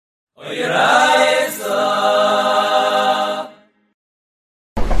So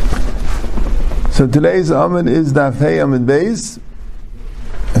today's Amud is Daf Hey Amud Beis,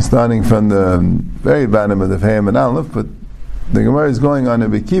 starting from the very bottom of the Hey Amud Aleph, but the Gemara is going on a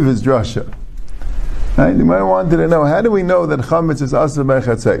Bekiva's drasha. Right? The Gemara wanted to know, how do we know that Chametz is Asur by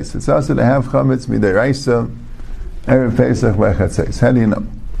Chatzos? It's Asur to have Chametz Midiraisa, Erev Pesach by Chatzos. How do you know?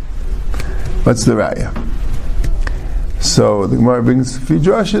 What's the Raya? So the Gemara brings a few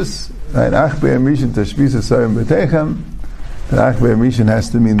drashas. Right? Ach Be'er Mishin Tashbisa Sarim B'Techem. That Ach Be'er Mishin has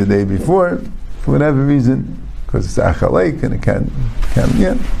to mean the day before, for whatever reason, because it's Achalek and it can't.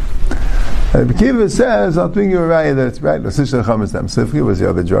 Bekiva says, I'll bring you a raya that it's right. L'sishla chametz dam sifri was the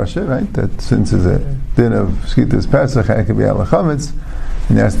other drasha, right? That since it's a din of Shkitas Pesach, it can be ala chametz,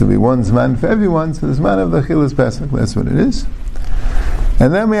 and there has to be one zman for everyone, so the zman of the Chilas Pesach, that's what it is.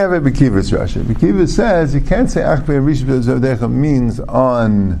 And then we have a Bekiva's drasha. Bekiva says, you can't say Ach Be'er Mishin Zavdecha means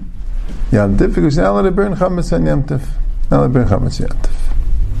on Yom Tif, because you're not allowed to burn chametz on Yom Tif. Not allowed to burn chametz on Yom Tif.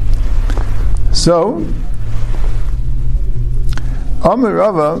 So, Amar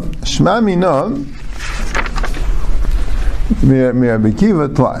Rava Shma Mina Bekiva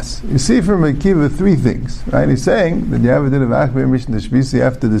Tlas. You see from Bekiva three things, right? He's saying that you have a din of Ach Be'er Mishin Tashbisa, you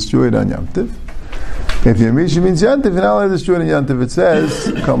have to destroy it on Yom Tif. If your Mishin means Yom Tif, you're not allowed to destroy it on Yom Tif. It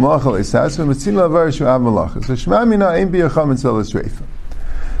says Kal Malachal Esasu Mitzin Lavar Shu Av Malacha. So Shma Mina Ein Bi'er Chametz El Esreifa.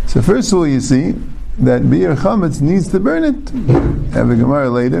 So first of all, you see that Bi'er Chametz needs to burn it. Have a Gemara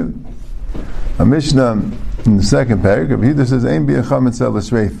later. A Mishnah in the second paragraph, he says, "Ein bi'er chametz el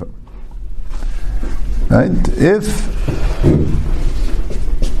esreifa." Right? If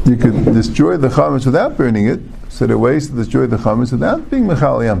you could destroy the chametz without burning it, so there are ways to destroy the chametz without being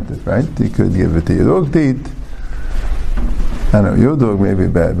mechal Yom Tif, right? You could give it to your dog to eat. I don't know, your dog maybe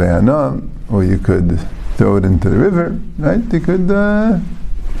be'anam, or you could throw it into the river, right? You could,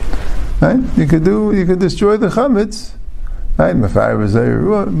 right? You could destroy the chametz. Right, the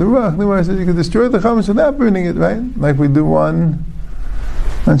Ruach says you can destroy the chametz without burning it, right? Like we do on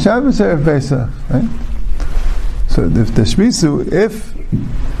Shabbos Erev Pesach, right? So if the shpisu, if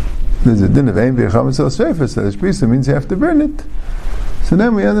there's a din of ein bi'er chametz el esreifa, so the shpisu means you have to burn it. So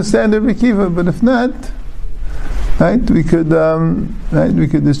then we understand the Bekiva, but if not, right, we could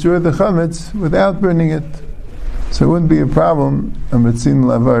destroy the chametz without burning it. So it wouldn't be a problem. Amitzin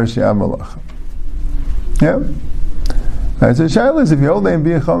lavar she'am malacha. Yeah. Right, so Shaila is if you hold ein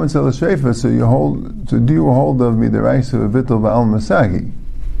bi'er chametz el esreifa, so do you hold of midiraisa v'vitul v'al masagi,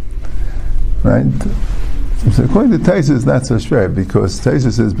 right? So according to Taisa, it's not so straight because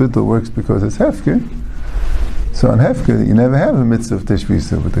Taisa says vitul works because it's hefker. So on hefker, you never have a mitzvah of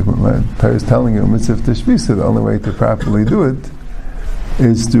teshbisa, but the Torah is telling you a mitzvah of teshbisa. The only way to properly do it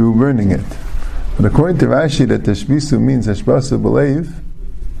is through burning it. But according to Rashi, that teshbisa means hashbasa b'leiv.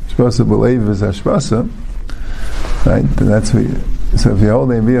 Hashbasa b'leiv is hashbasa. Right, and that's what. So if you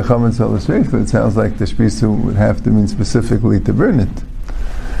hold ein bi'er chametz el esreifa, it sounds like the shpisu would have to mean specifically to burn it.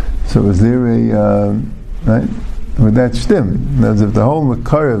 So is there a right? Would that shtim? As if the whole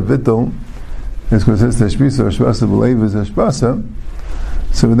makar of vitul is because it's the shpisu or shpasa b'leiv is a shpasa.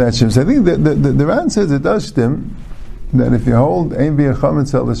 So with that shtim, so I think the Ran says it does shtim that if you hold ein bi'er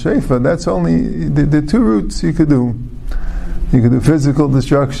chametz el esreifa, that's only the two routes you could do. You could do physical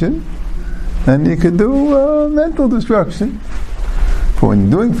destruction. And you could do mental destruction. For when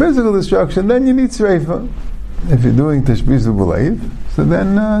you're doing physical destruction, then you need sreifa. If you're doing tashbisu b'leiv, so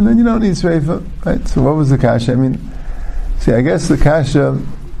then you don't need sreifa. Right? So what was the kasha? I mean, see, I guess the kasha.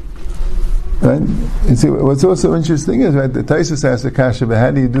 Right? You see, what's also interesting is right. The Taisus asks the kasha, but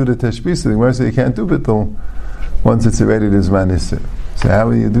how do you do the tashbisu? The Gemara says you can't do bitul once it's already the zman isser. So how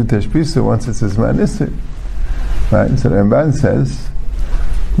will you do tashbisu once it's the zman isser? Right? So the Ramban says.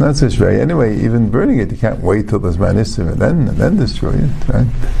 Not so shvei. Anyway, even burning it, you can't wait till there's manissim and then destroy it, right?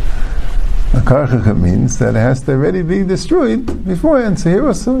 A karchach means that it has to already be destroyed beforehand. So here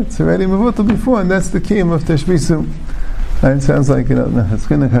also, it's already mevutal before, and that's the kiyum of tashbisu. And it sounds like,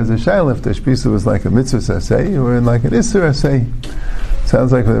 Chatzkinuch has a shayla if tashbisu was like a mitzvah sasei or like an isser asei.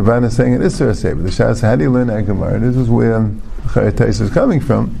 Sounds like what the Ran is saying an isser asei. But the shayla says, how do you learn Gemara? This is where Chayatais is coming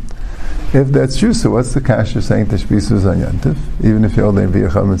from. If that's true, so what's the kasha saying tashbisu is on Yom Tif? Even if you hold ein bi'er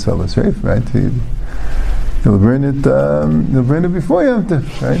chametz el esreifa, right? He'll burn it. He'll burn it before Yom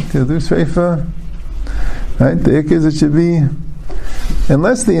Tif, right? He'll do sreifa, right? The ik is it should be,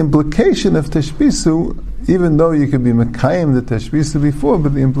 unless the implication of tashbisu, even though you could be mekayim the tashbisu before,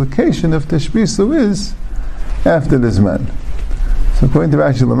 but the implication of tashbisu is after the zman. So according to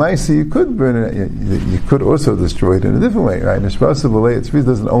Rashi Lamaisi, you could burn it. You could also destroy it in a different way, right? Hashbasa b'leiv, it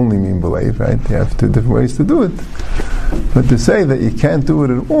doesn't only mean b'leiv, right? You have two different ways to do it. But to say that you can't do it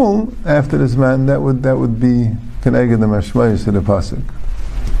at all after this man, that would be keneged the mashmayis to the pasuk.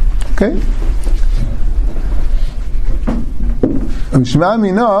 Okay. It's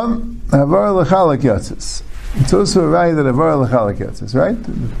also right that avar lechalak yatzis, right?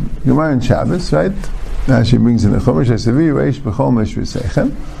 Gemara in Shabbos, right? Now she brings in the Chumash, Hasavi reish b'chol meshri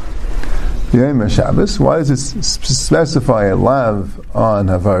seichem. Yom Shabbos. Why does it specify a lav on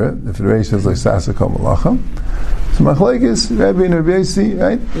havara if the reish is like sasa kol malacha? So machlekes Rabbi and Rabbi Yosi,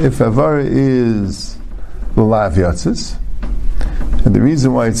 right? If havara is the lav yatzis, and the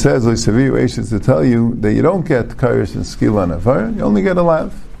reason why it says like Hasavi reish is to tell you that you don't get kairos and skill on havara, you only get a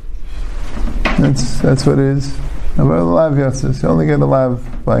lav. That's what it is. Havara lav yatzis. You only get a lav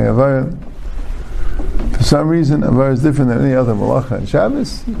by havara. For some reason, Avar is different than any other malacha in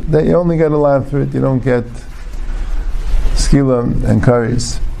Shabbos, that you only get a lav for it, you don't get skila and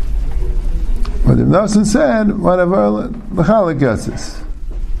karis. But if Nosson said, what Avar l'chalak yatzis?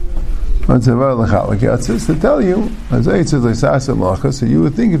 What's Avar l'chalak yatzis? To tell you, as it says, like sasa malacha, so you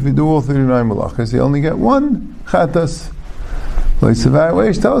would think if you do all 39 malachas, you only get one chatas. Like Savai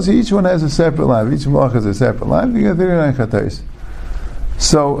Weish tells you, each one has a separate lav, each malacha is a separate lav, you get 39 chatas.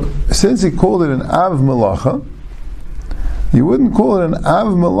 So, since he called it an Av Malacha, you wouldn't call it an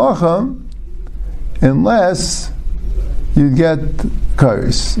Av Malacha unless you get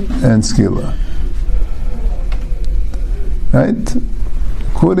Karis and Skila. Right?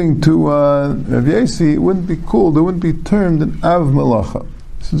 According to Rav Yosi, it wouldn't be called, it wouldn't be termed an Av Malacha.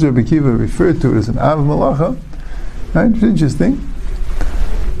 Since Rabbi Kiva referred to it as an Av Malacha, right? It's interesting.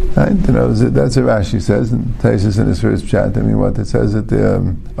 Right? You know, that's what Rashi says, and Taisus in his first chat. I mean, what it says that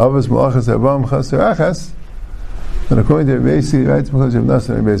the Avos Malachas Abam Chasarachas, but according to Rebbeisi, right? Because of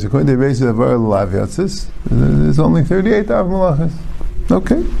Nosson Rebbeisi, according to Rebbeisi, the Avar Lav Yatzis, there's only 38 Av Malachas.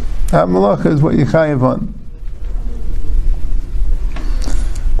 Okay, Av Malacha is what you chayiv on.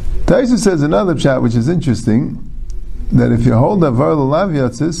 Taisus says another chat, which is interesting, that if you hold Avar Lav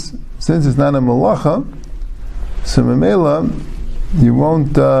Yatzis, since it's not a Malacha, so Memela, you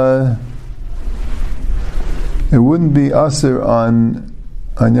won't. It wouldn't be aser on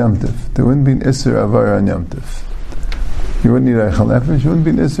Yom Tov. There wouldn't be an iser avar on Yom Tov. You wouldn't need eichel nefesh. You wouldn't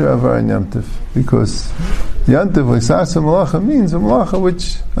be an iser avar on Yom Tov because Yom Tov like sasa malacha means a malacha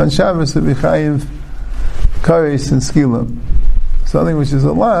which on Shabbos would be chayiv kares and skila. Something which is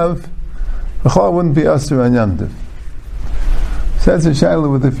a lav, the chol wouldn't be aser on Yom Tov. So that's a shaila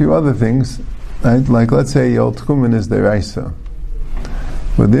with a few other things, right? Like let's say Yol Tchumen is deraisa.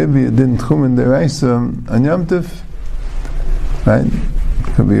 Would there be a din tchumen deraisa on Yom Tov? Right?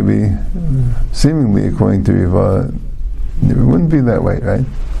 Could be seemingly according to Riva, it wouldn't be that way, right?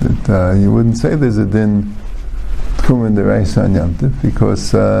 That you wouldn't say there's a din tchumen deraisa on Yom Tov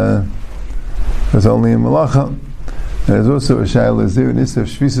because there's only a malacha. And there's also a shayla zir nisaf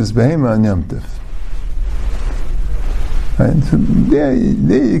shvisas behema on Yom Tov. Right? So there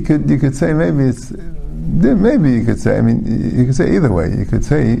you could say maybe it's. Maybe you could say, I mean, you could say either way. You could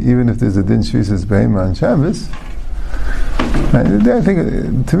say, even if there's a din shvisas behema on Shabbos, right? I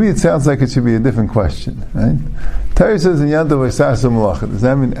think, to me, it sounds like it should be a different question, right? Torah says in Yom Tov Sasa Malacha. Does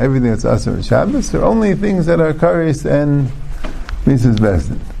that mean everything that's Asur on Shabbos? Or only things that are Karis and Mises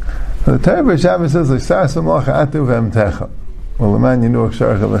Besdin? The Torah by Shabbos says, Sasa Malacha Atu V'emtecha. Well, L'man Yinuach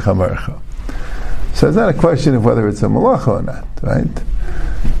Sharcha V'chamarcha. So it's not a question of whether it's a Malacha or not, right?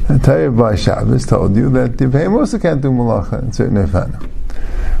 The Torah by Shabbos told you that the Behem also can't do malacha in certain Ifana.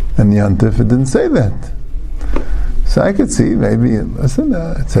 And Yom Tov it didn't say that. So I could see, maybe, listen,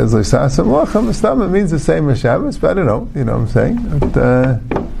 it says like Sasa Malacha, it means the same as Shabbos, but I don't know, you know what I'm saying?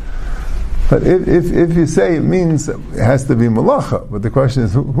 But if you say it means it has to be malacha, but the question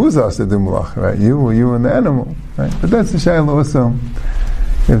is, who's asked to do malacha, right? You or you and the animal, right? But that's the shayla also.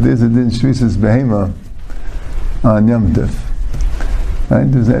 If there's a din shvisas behema on Yom Tov. Right?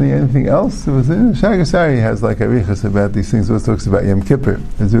 Does anything else? Shagasari has like arichas about these things. Also talks about Yom Kippur.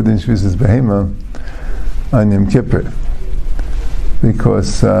 There's a din shvisas behema on Yom Kippur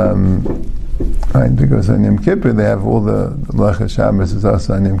because because on Yom Kippur they have all the Lacha Shabbos is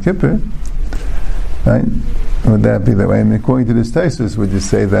also on Yom Kippur. Right? Would that be that way? And according to this Taisus, would you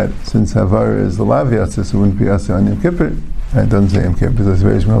say that since Havara is the Lav Yatzis, it wouldn't be also on Yom Kippur? Right? It doesn't say Yom Kippur, it's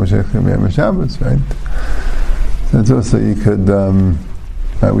very Shema Yom Shabbos, right? So it's also you could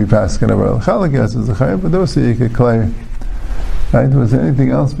we pass kind of our Chalak Yatzis Zachariah, but also you could clear. Right? Was there anything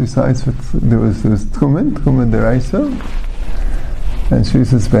else besides there was Tchumen Deraisa, and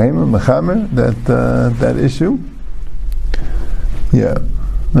Shvisas Behema Mechamer, that issue? Yeah,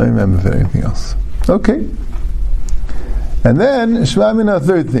 I don't remember if anything else. Okay. And then, Shvamina,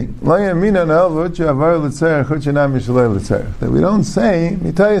 third thing, that we don't say,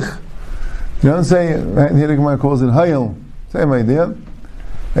 mitaych, you don't say, right here the Gemara calls it hayil, same idea.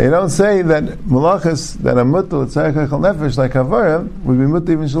 You don't say that malachas that are mutter l'tzarech echel nefesh like havara would be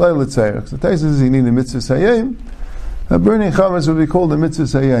mutter even shalai l'tzarech. So Taisa says you need a mitzvah sayim. A burning chametz would be called a mitzvah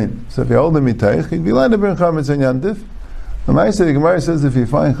sayim. So if you hold the mitaych, you'd be allowed to burn chametz and yantif. The Gemara says if you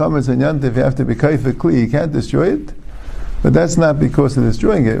find chametz and yantif, you have to be kaifet kli. You can't destroy it, but that's not because of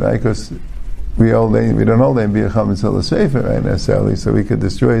destroying it, right? Because we don't hold them be a chametz al sefer, right? Necessarily, so we could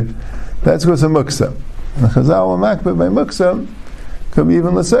destroy it. That's because of muksa. The Chazal were makbid by muksa. Come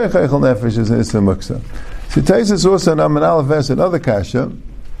even l'serech eichel nefesh is a muksa. So Taisus also in Amin Aleph has another kasha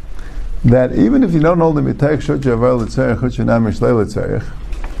that even if you don't hold the mitaych shot javar l'serech chutz namish le'letzerech,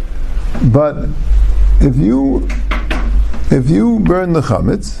 but if you burn the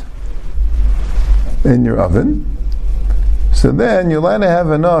chametz in your oven, so then you'll only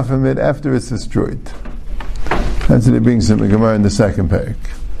have enough of it after it's destroyed. That's what it brings in the Gemara in the second parak.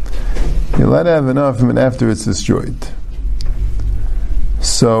 You'll only have enough of it after it's destroyed.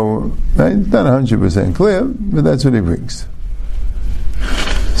 So, right, not 100% clear, but that's what he brings.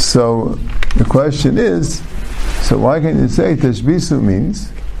 So, the question is, so why can't you say tashbisu means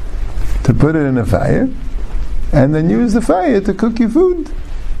to put it in a fire and then use the fire to cook your food?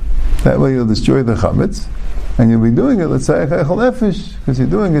 That way you'll destroy the chametz and you'll be doing it, let's say, echel nefesh, because you're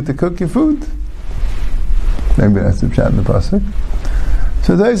doing it to cook your food. Maybe that's the pshat in the pasuk.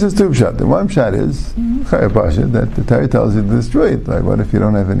 So there is two pshat. The one pshat is Chaya Pasha, that the Torah tells you to destroy it. Like, what if you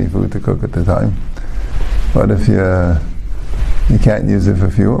don't have any food to cook at the time? What if you can't use it for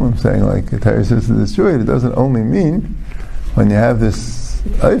fuel? I'm saying, like, the Torah says to destroy it. It doesn't only mean when you have this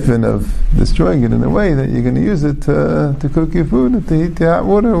eifin of destroying it in a way that you're going to use it to cook your food, or to heat your hot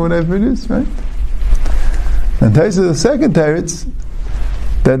water, or whatever it is, right? And Torah says the second Torah,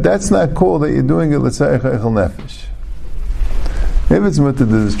 that's not called that you're doing it l'tzarech eichel nefesh. If it's mutter to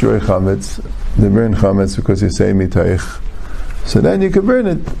destroy chametz, they burn chametz because you say mitaych, so then you can burn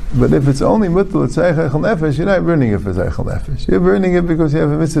it. But if it's only mutter l'tzarech eichel nefesh, you're not burning it for eichel nefesh. You're burning it because you have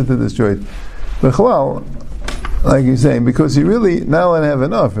a mitzvah to destroy it. But chalal, like you're saying, because you really not allowed to have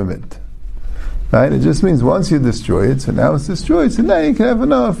enough from it. Right? It just means once you destroy it, so now it's destroyed, so now you can have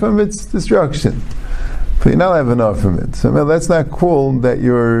enough from its destruction. But you not have enough from it. So well, that's not cool that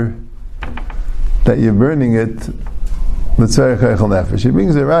you're burning it. L'tzarech eichel nefesh. He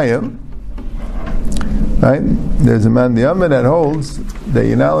brings a raya, right? There's a man the Yama that holds that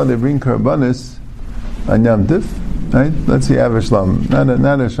you're not allowed to bring karbanis on Yom Tif, right? Let's say aver shlam, not a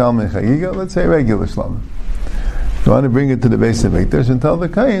shalmei chagiga. Let's say regular shlam. You want to bring it to the base of Mikdash and tell the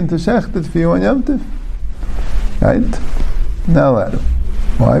kain to shecht it for you on Yom Tif, right? Not allowed.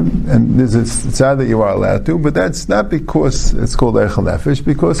 Why? And it's sad that you are allowed to, but that's not because it's called eichel nefesh.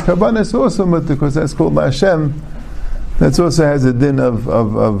 Because karbanis also, because that's called Hashem. That also has a din of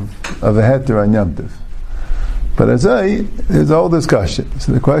a heter on Yom Tif. But as there's a whole discussion.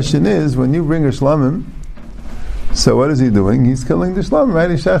 So the question is, when you bring a shlamim, so what is he doing? He's killing the shlamim,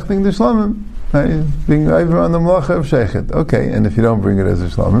 right? He's shechting the shlamim. Right? He's being over on the malacha of shechet. Okay, and if you don't bring it as a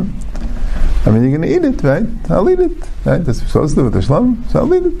shlamim, I mean, you're going to eat it, right? I'll eat it, right? That's supposed to do with the shlamim, so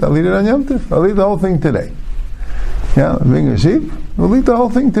I'll eat it. I'll eat it on Yom Tif. I'll eat the whole thing today. Yeah, bring a sheep, we'll eat the whole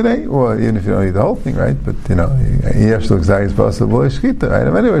thing today, or even if you don't eat the whole thing, right? But yesh looks like it's possible, shchita, right?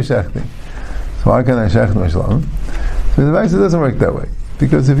 I'm anyway shechting. So why can't I shecht my shlam? So the advice doesn't work that way.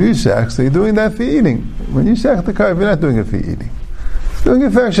 Because if you shech, so you're doing that for eating. When you shech the carb, you're not doing it for eating. You're doing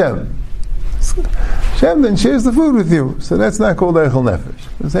it for Hashem. Hashem then shares the food with you. So that's not called eichel nefesh.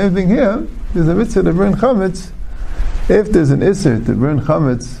 The same thing here, there's a mitzvah to burn chametz. If there's an isser to burn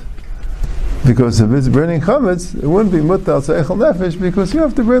chametz, because if it's burning chametz, it wouldn't be mutter al eichel nefesh, because you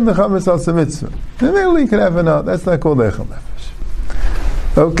have to burn the chametz al mitzvah. And maybe you can have enough. That's not called eichel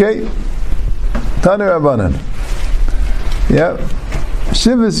nefesh. Okay. Tanu Rabbanan. Yeah.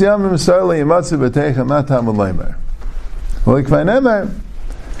 Shivas yamim sarli yimatzu b'teichem matam u'leimer. Well, ikvay nemer,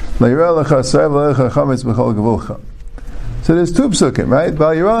 le'yirah lecha sarv lecha chametz b'chol gevulcha. So there's two psukim, right?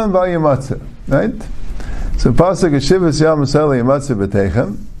 Bal yirah and bal yimatzu, right? So pasuk is Shivas yamim sarli yimatzu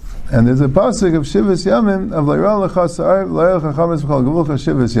b'teichem, and there's a pasuk of Shivas yamim of le'yirah lecha sarv lecha chametz b'chol gevulcha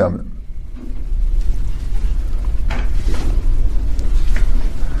Shivas yamim.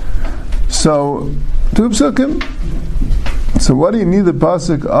 So, two psukim. So what do you need the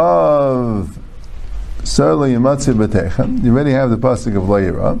pasuk of Sar lo yimatze b'teichem? You already have the pasuk of lo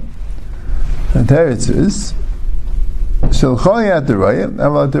yirah. And there it says, Shelcha yat derayim,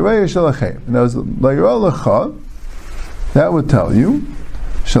 aval derayim shelachem. And that was lo yirah lecha, that would tell you,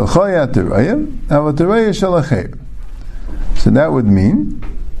 Shelcha yat derayim, aval derayim shelachem. So that would mean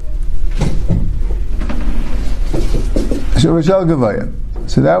Shavashal Gavaya.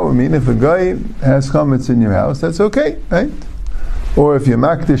 So that would mean if a guy has chametz in your house, that's okay, right? Or if you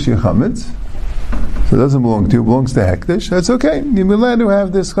makdish your chametz, so it doesn't belong to you, it belongs to hekdesh, that's okay. You're allowed to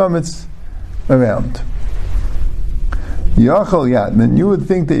have this chametz around. Yachal yat, then you would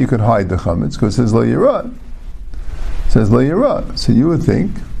think that you could hide the chametz because it says lo yirah. It says lo yirah. So you would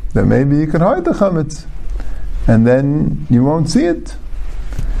think that maybe you could hide the chametz, and then you won't see it.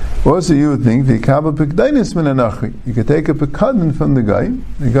 Also, you would think v'ikabel pekdainis min anachri. You could take a pekadin from the guy.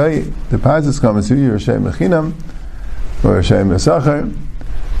 The guy deposits chametz to you, or shem mechinam, or shem mesachar,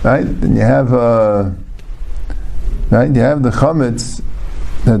 right? And you have right. You have the chametz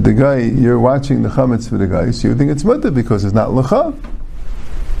that the guy, you're watching the chametz for the guy, so you think it's mutter because it's not lecha.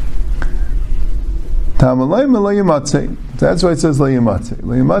 That's why it says lo yimatzeh.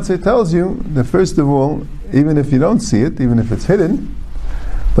 Lo yimatzeh tells you that first of all, even if you don't see it, even if it's hidden,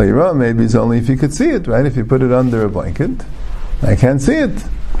 lo yirah maybe it's only if you could see it, right? If you put it under a blanket, I can't see it.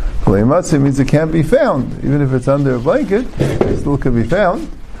 Lo yimatzeh means it can't be found. Even if it's under a blanket, it still can be found.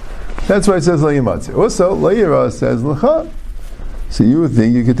 That's why it says lo yimatzeh. Also, lo yirah says lecha. So you would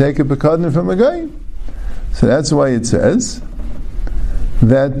think you could take a pekadin from a guy. So that's why it says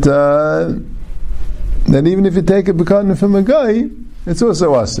that that even if you take a pekadin from a guy, it's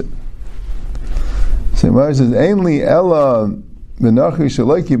also asir. So Gemara says, "Ainli ella b'nachri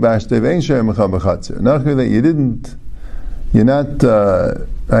shaloki b'ashtev ein shem b'chatzer." Nachri that you're not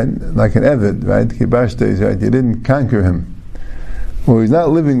right, like an eved, right? Kibashte, right? You didn't conquer him, or he's not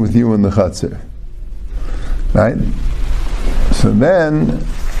living with you in the chatzer, right? So then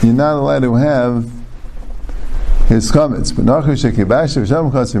you're not allowed to have his chametz. But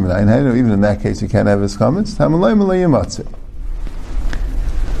even in that case, you can't have his chametz.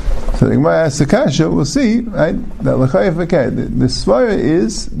 So the Gemara asks the kasha. We'll see, right? That the svara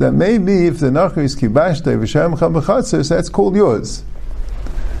is that maybe if the nachri is kibashte v'shem b'chatzer, so that's called yours.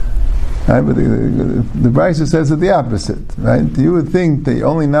 Right? But the Brisa says it the opposite, right? You would think that you're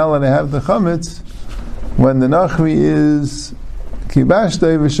only not allowed to have the chametz when the nachri is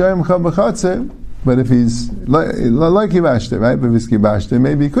kibashte v'shem b'chatzer. But if he's like kibashte, right? But if he's kibashte,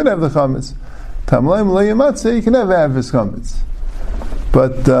 maybe he could have the chametz. Tamlaim lo yimatzeh, he can never have his chametz.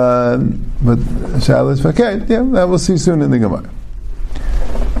 But shalas faket, yeah, that we'll see soon in the Gemara.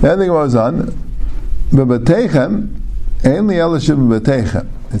 Then the Gemara goes on. B'batechem, ein li ela sheb'batechem.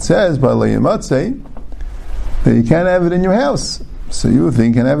 It says by lo yimatzeh that you can't have it in your house. So you would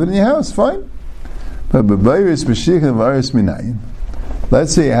think you can have it in your house, fine. But b'bayris b'shich v'aris minayin.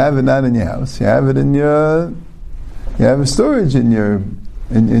 Let's say you have it not in your house, you have it in you have a storage in your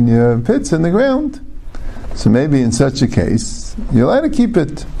pits in the ground. So maybe in such a case, you're allowed to keep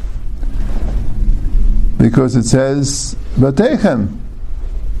it. Because it says, Batechem.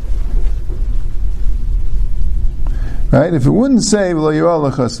 Right? If it wouldn't say, V'lo yirah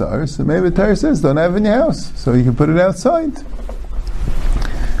l'chasar, so maybe the Torah says, don't have it in your house. So you can put it outside.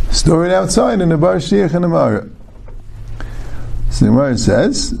 Store it outside in a bar shiach and a mara. So the Gemara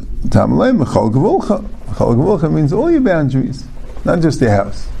says, Tamalei mechol gevulcha. Mechol gevulcha means all your boundaries, not just your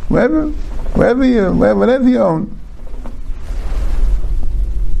house. Whatever you own.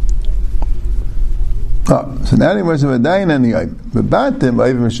 So now the Gemara says, V'dayin ani ayim. V'batim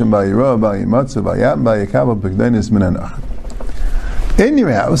ba'ivim Hashem ba'yirah ba'yimatzu ba'yam ba'yakabel b'gdainis min hanach. In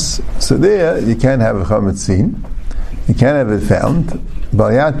your house, so there you can't have a chametz seen, you can't have it found.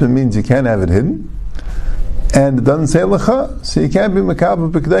 Ba'yatma means you can't have it hidden. And it doesn't say lecha, so you can't be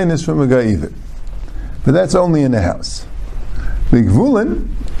makabel b'kdainis from a guy either. But that's only in the house. B'gvulin,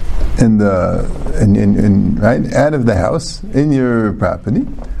 right out of the house in your property.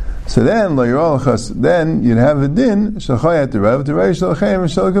 So then then you'd have a din shalchayat derav derei shalchem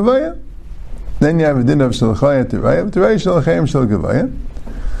shal gavaya. Then you have a din of shalchayat derav derei shalchem shal gavaya.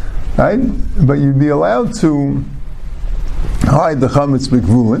 Right, but you'd be allowed to hide the chametz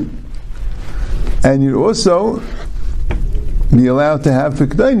b'gvulin. And you'd also be allowed to have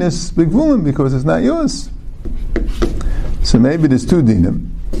fikdainis b'gvulin because it's not yours. So maybe there's two dinim.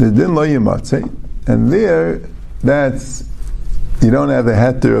 The din lo yimatzeh, and there, that's, you don't have a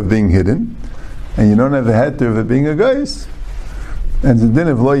heter of being hidden, and you don't have a heter of it being a geis. And the din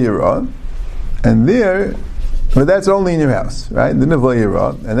of lo yirah, and there, but that's only in your house, right? The din of lo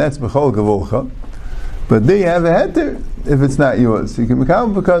yirah, and that's b'chol gevulcha. But there you have a heter if it's not yours. You can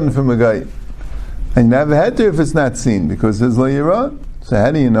become a pekadin from a guy. And you have a heter if it's not seen, because there's lo yirah. So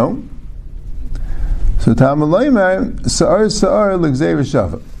how do you know? So Tamalaymar Sa'ar l'gzei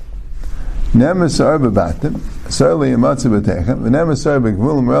v'shafa. Nema Sa'ar b'batim, Sa'ar li'yamatzu b'techem, V'nema Sa'ar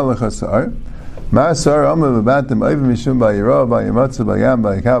b'gvulim r'elecha Sa'ar, Ma'asar Amar Batim Ayv Mishum Ba'yira Ba'yamatza Ba'yam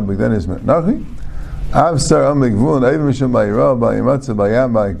Ba'yikav B'gdenis Nachi. Avsar Amar Gvul Ayv Mishum Ba'yira Ba'yamatza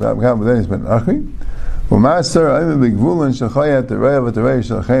Ba'yam Ba'yikav B'gdenis Nachi. U'Ma'asar Ayv B'gvul and Shachayat Teraya V'Teraya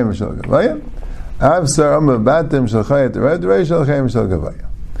Shalchem V'Shal Gavaya. Avsar Amar Batim Shachayat Teraya V'Teraya Shalchem V'Shal Gavaya.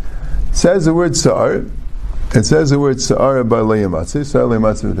 Says the word Sa'ar. It says the word Sa'ar by Layamatzi, Sa'ar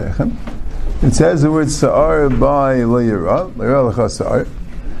Layamatzi V'Techem. It says the word Sa'ar by Layira, Layira L'cha Sa'ar.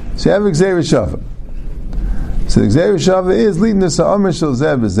 So you have Gzeir Shava. So the Gzeir Shava is leading to Sa'amr Shal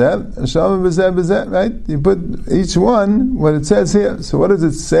Zeh B'Zeh, and Shalom B'Zeh B'Zeh, right? You put each one, what it says here. So what does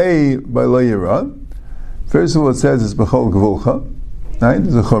it say by Layira? First of all, it says it's B'chol Gvulcha, right?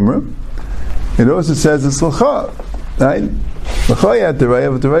 It's a Chumrah. It also says it's L'cha, right? L'chayat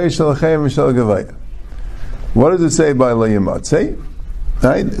Teraya, V'Teraya Shalchem V'Shal Gavaya. What does it say by Layamatzi?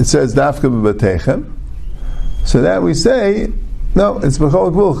 Right? It says Dafka B'Batechem. So that we say, no, it's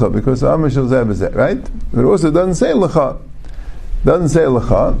B'chol Gvulcha, because Amr Shal Zeh B'Zeh, right? But it also doesn't say L'cha. Doesn't say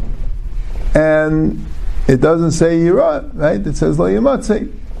L'cha. And it doesn't say Yira, right? It says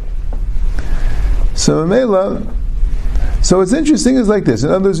Layamatzi. So what's interesting is like this.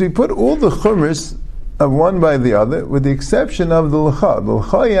 In other words, we put all the chumras of one by the other, with the exception of the L'cha. The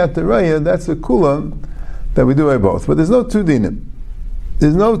L'cha Yataraya, that's the Kula that we do by both. But there's no two dinim.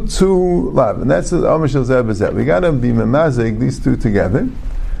 There's no two lav, and that's the Amr Shal Zeh B'Zeh. We got to be memazeg these two together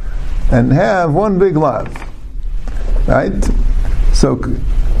and have one big lav, right? So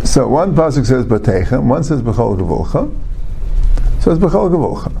one pasuk says Batechem, one says B'chol Gevulcha. So it's B'chol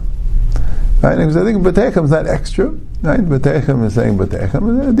Gevulcha, right? Because I think Batechem is not extra, right? Batechem is saying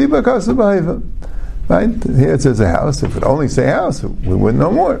Batechem, Diba Kasa B'Haiva, right? Here it says a house. If it only say house, we wouldn't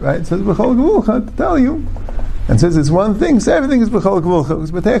know more, right? It says B'chol Gevulcha to tell you. And says it's one thing, so everything is B'chol Gevulcha.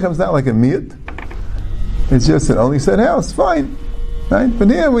 Because Batechem is not like a miyut. It's just it only said house, fine. Right? But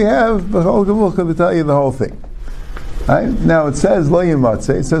here we have B'chol Gevulcha to tell you the whole thing. Right? Now it says Lo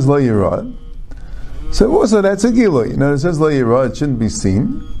Yimatzeh, it says Lo Yirah. So also that's a Gilui. You know, it says Lo Yirah, it shouldn't be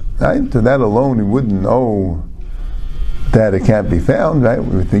seen. Right? To that alone we wouldn't know that it can't be found, right?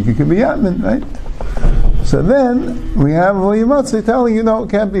 We would think it could be Yatman, right? So then we have Lo Yimatzeh telling you no, it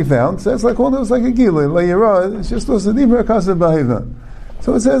can't be found. So it's like, well, it was like a Gilui. Lo Yirah, it's just Lo Sedibra Kasa B'Haiva.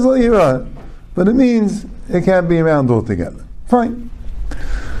 So it says Lo Yirah, but it means it can't be around altogether. Fine.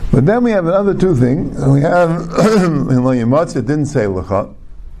 But then we have another two things. We have in Lo Yimatzeh it didn't say L'cha,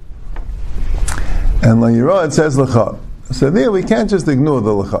 and Lo Yirah it says L'cha. So there we can't just ignore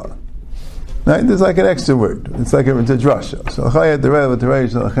the L'cha. Right? There's like an extra word. It's like a drasha. So L'cha yet the Rev, the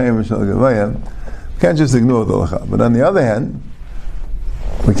Reish, the L'chaim, the Gavayim. Can't just ignore the L'cha. But on the other hand,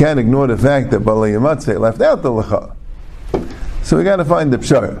 we can't ignore the fact that Lo Yimatzeh left out the L'cha. So we got to find the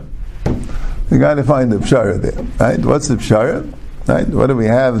Pshara. We got to find the Pshara there. Right? What's the Pshara? Right? What do we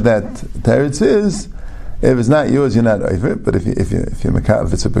have that Teretz is? If it's not yours, you're not over it. But if it's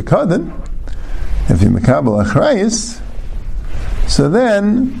a Pekadin, if you're Mekabel Achrayis, so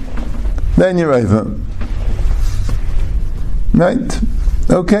then you're over. Right?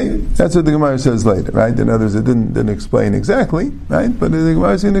 Okay, that's what the Gemara says later, right? In other words, it didn't explain exactly, right? But the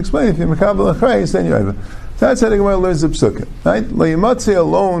Gemara is going to explain. If you're Mekabel Achrayis, then you're over. So that's how the Gemara learns the Psukkah, right? Lo Yimatzeh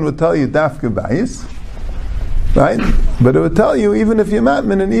alone would tell you Dafka Bayis, right? But it would tell you even if you're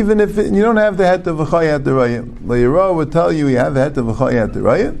Matman, and even if you don't have the het of V'chayat Derayah. Lo Yirah would tell you have the het of V'chayat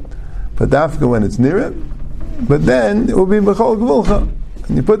Derayah, but Dafka when it's near it. But then it will be B'chol Gevulcha.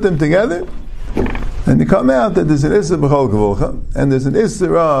 And you put them together, and you come out that there's an Issa B'chol Gevulcha, and there's an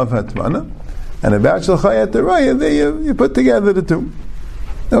Issa of Hatmana, and a batch of Chayat Derayah, there you put together the two.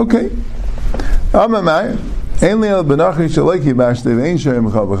 Okay. Amamai, Ein Le'el B'nachi Shalei Kibashte V'ein Shoyim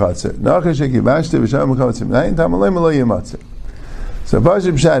B'chol B'chatzer. Nachi Shekibashte V'shem B'chatzer M'nayin Tamalei M'lo Yimatzeh. So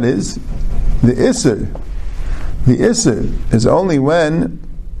Pashut Pshat is, the Isser is only when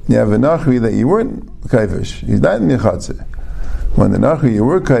you have a Nachri that you weren't Kaivish. He's not in Yechatzer. When the Nachri you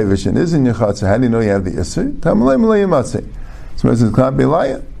were Kaivish and is in Yechatzer, how do you know you have the Isser? Tamalei M'lo Yimatzeh. So it's Klap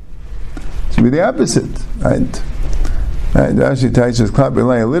B'Elaya. It should be the opposite, right? Right? Rashi teaches Klap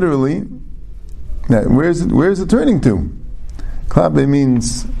B'Elaya literally. Now, where's it turning to? Klape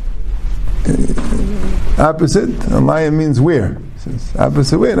means opposite, and Laya means where. It's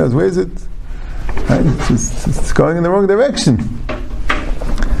opposite way. Where is it? Right? It's going in the wrong direction.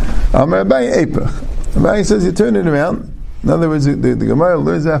 Amar Abaye Eipach. Abaye says you turn it around. In other words, the Gemara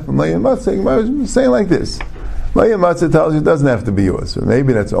learns that from Lo Yimatzeh. The Gemara is saying like this. Lo Yimatzeh tells you it doesn't have to be yours. So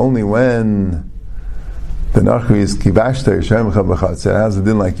maybe that's only when the Nachri is Kibashta Yishem B'chatzer. It has a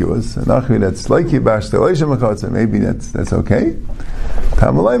din like yours. A Nachri that's like Kibashta Yishem B'chatzer. Maybe that's okay.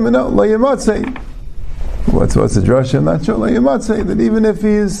 Tamalei Mino Lo Yimatzeh. What's the drasha? I'm not sure. Lo Yimatzeh, that even if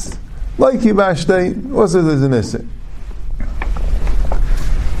he's like Kibashte, also there's an issue.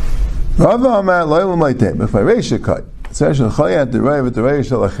 Rava Amar Loyal Maitem, if I raise a cut, Session Chayat the Ray with the Ray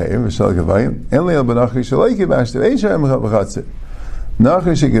Shalachayim, Vishal Gavayim, Enlil Benachi Shalai Kibashte, Eishayim Chabachatze,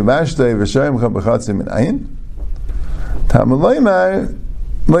 Nachi Shikibashte, Vishayim Chabachatze in Ayin, Tamalaymar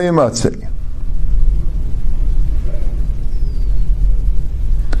Layamatze.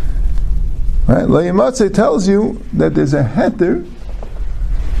 Right? Layamatze tells you that there's a heter,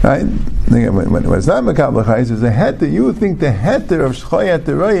 right? When it's not Makabel Chayis, there's a heter. You would think the heter of Shchayat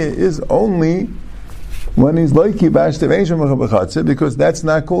Deraya is only when he's like Kibashte V'Eisham B'Chatze, because that's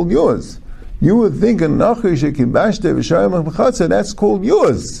not called yours. You would think a Nachi Shekibashte V'Shayim B'Chatze, that's called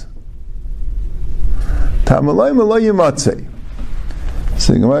yours. Tamalay Malayamatze.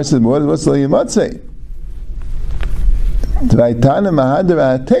 So Gemara says, what's Layamatze?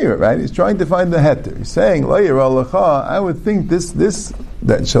 Right? He's trying to find the heter. He's saying, I would think this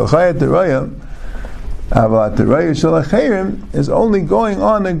that Shalchayat Deraya, Avalat Deraya Shalachayim is only going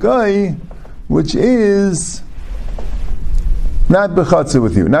on a guy which is not B'Chatze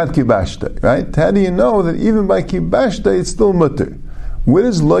with you, not Kibashte, right? How do you know that even by Kibashte it's still mutter? Where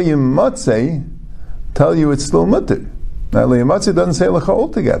does Lo Yimatze tell you it's still mutter? Now Lo Yimatze doesn't say L'cha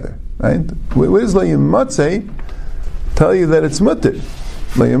altogether, right? Where does Lo Yimatze tell you that it's mutter?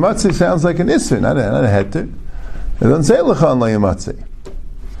 Lo Yimatze sounds like an Isser, not a heter. It doesn't say L'cha on Lo Yimatze.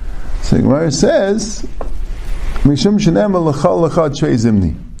 So Gemara says, Mishum Shenema L'cha L'cha Trei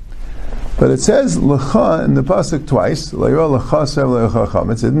Zimni. But it says L'cha in the pasuk twice. L'yra L'cha Sev L'cha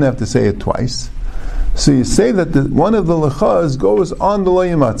Chametz. It didn't have to say it twice. So you say that one of the L'chas goes on the Lo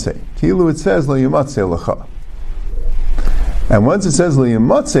Yimatze. Kilu it says Lo Yimatze L'cha. And once it says Lo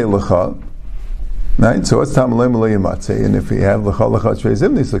Yimatze L'cha, right? So what's Tamalem Lo Yimatze? And if we have L'cha L'cha Trei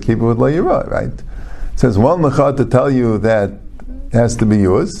Zimni, so keep it with Lo Yira, right? It says one L'cha to tell you that it has to be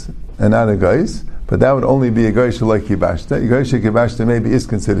yours and not a guy's, but that would only be a guy Shalai Kibashte. A guy Shalai Kibashte maybe is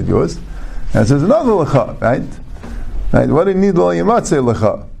considered yours. And it says another L'cha, right? Right? What do you need Lo Yimatze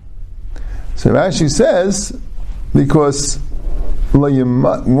L'cha? So Rashi says, because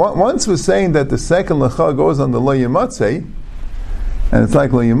once we're saying that the second L'cha goes on the Lo Yimatze, and it's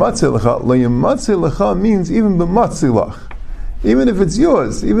like Lo Yimatze L'cha, Lo Yimatze L'cha means even B'matzi Lach. Even if it's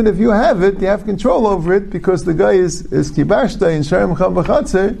yours, even if you have it, you have control over it, because the guy is Kibashte and Sharem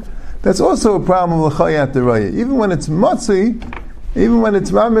Chabachatzer. That's also a problem of L'chayat Deraya. Even when it's Matzi, even when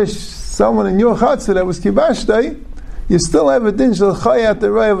it's Mamish, someone in your Chatzah that was Kibashte, you still have a din Shal Chayat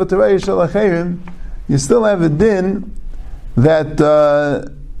Deraya V'Teraya Shalachayim. You still have a din that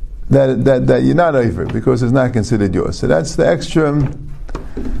you're not over, because it's not considered yours. So that's the extra,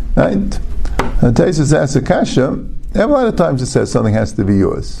 right? Taisus asks a kasha. A lot of times it says something has to be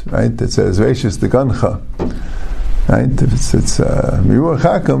yours, right? It says Reishis the Gancha, right? If it's Miruach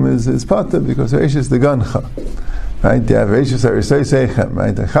Hakam is Pata, because Reishis the Gancha, right? You have Reishis Arisei Seichem,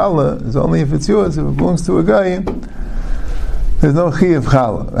 right? The Chala is only if it's yours. If it belongs to a guy, there's no Chi of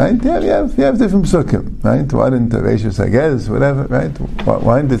Chala, right? You have different psukim, right? Why didn't the Reishis Agez, whatever, right?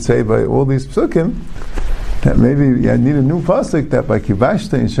 Why didn't it say by all these psukim that maybe you need a new pasuk that by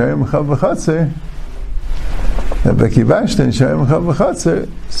Kibashte and Sharem Chavachatzer,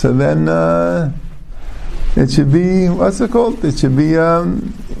 so then it should be, what's it called? It should be,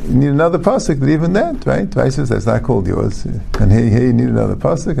 you need another pasuk, but even that, right? Twice says that's not called yours. And here you need another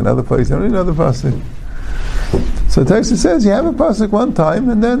pasuk, another place you don't need another pasuk. So Taisa says you have a pasuk one time,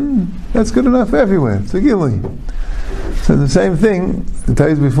 and then that's good enough for everywhere. It's a gili. So the same thing, the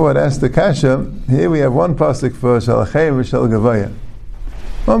Taisa before it asked the kasha, here we have one pasuk for Shalachayim and Shal Gavaya.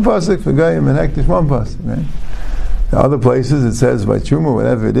 One pasuk for Gayim and Hektish, one pasuk, right? In other places it says by Truma,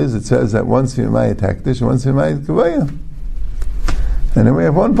 whatever it is, it says that once you Mayat Hektish, once you Mayat Kavaya. And then we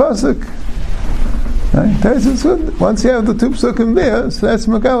have one pasuk. Right? That's good. Once you have the two psukim there, so that's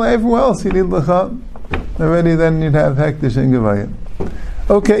Makala. Everywhere else you need L'cha. Already then you'd have Hektish and Kavaya.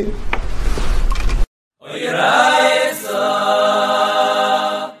 Okay.